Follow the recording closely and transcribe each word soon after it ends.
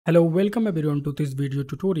Hello, welcome everyone to this video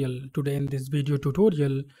tutorial. Today in this video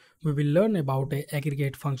tutorial, we will learn about a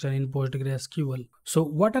aggregate function in PostgreSQL. So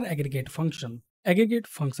what are aggregate function? Aggregate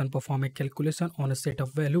function perform a calculation on a set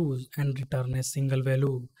of values and return a single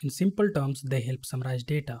value. In simple terms, they help summarize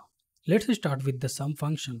data. Let's start with the sum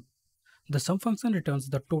function. The sum function returns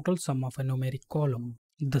the total sum of a numeric column.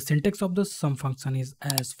 The syntax of the sum function is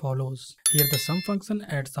as follows. Here the sum function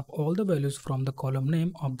adds up all the values from the column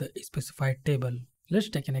name of the specified table. Let's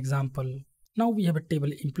take an example. Now we have a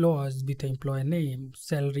table employees with the employer name,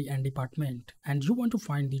 salary and department, and you want to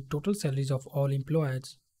find the total salaries of all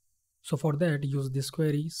employees. So for that, use this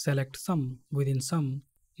query, select sum. Within sum,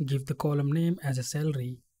 give the column name as a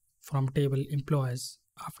salary from table employees.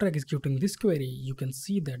 After executing this query, you can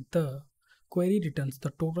see that the query returns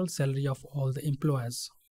the total salary of all the employees.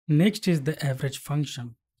 Next is the average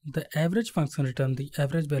function. The average function returns the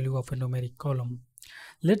average value of a numeric column.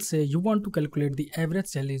 Let's say you want to calculate the average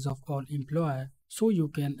salaries of all employees, so you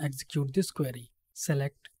can execute this query.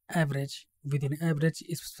 Select average. Within average,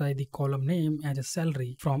 specify the column name as a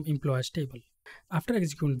salary from employees table. After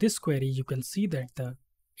executing this query, you can see that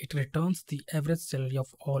it returns the average salary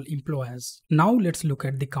of all employees. Now let's look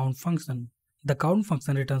at the count function. The count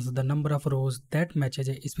function returns the number of rows that matches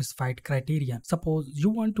a specified criterion. Suppose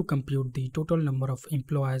you want to compute the total number of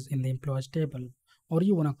employees in the employees table, or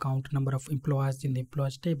you want to count number of employees in the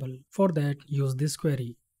employees table. For that, use this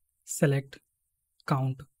query. Select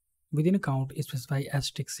count. Within count, specify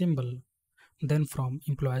asterisk symbol, then from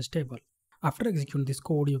employees table. After executing this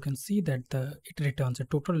code, you can see that it returns a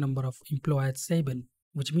total number of employees 7,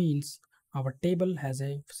 which means our table has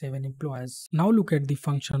 7 employees. Now look at the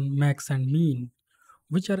function max and mean,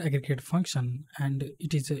 which are aggregate function, and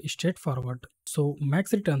it is straightforward. So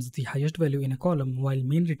max returns the highest value in a column while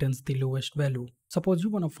mean returns the lowest value. Suppose you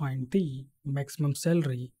want to find the maximum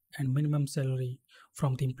salary and minimum salary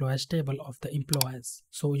from the employees table of the employees.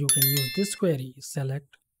 So you can use this query, select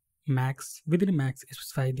max. Within max,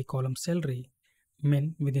 specify the column salary.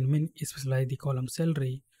 Min. Within min, specify the column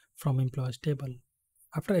salary from employees table.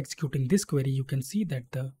 After executing this query, you can see that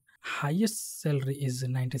the highest salary is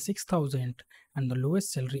 96,000 and the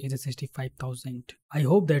lowest salary is 65,000. I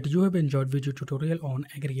hope that you have enjoyed video tutorial on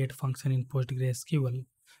aggregate function in PostgreSQL.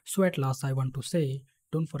 So at last I want to say,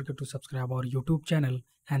 don't forget to subscribe our YouTube channel,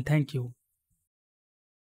 and thank you.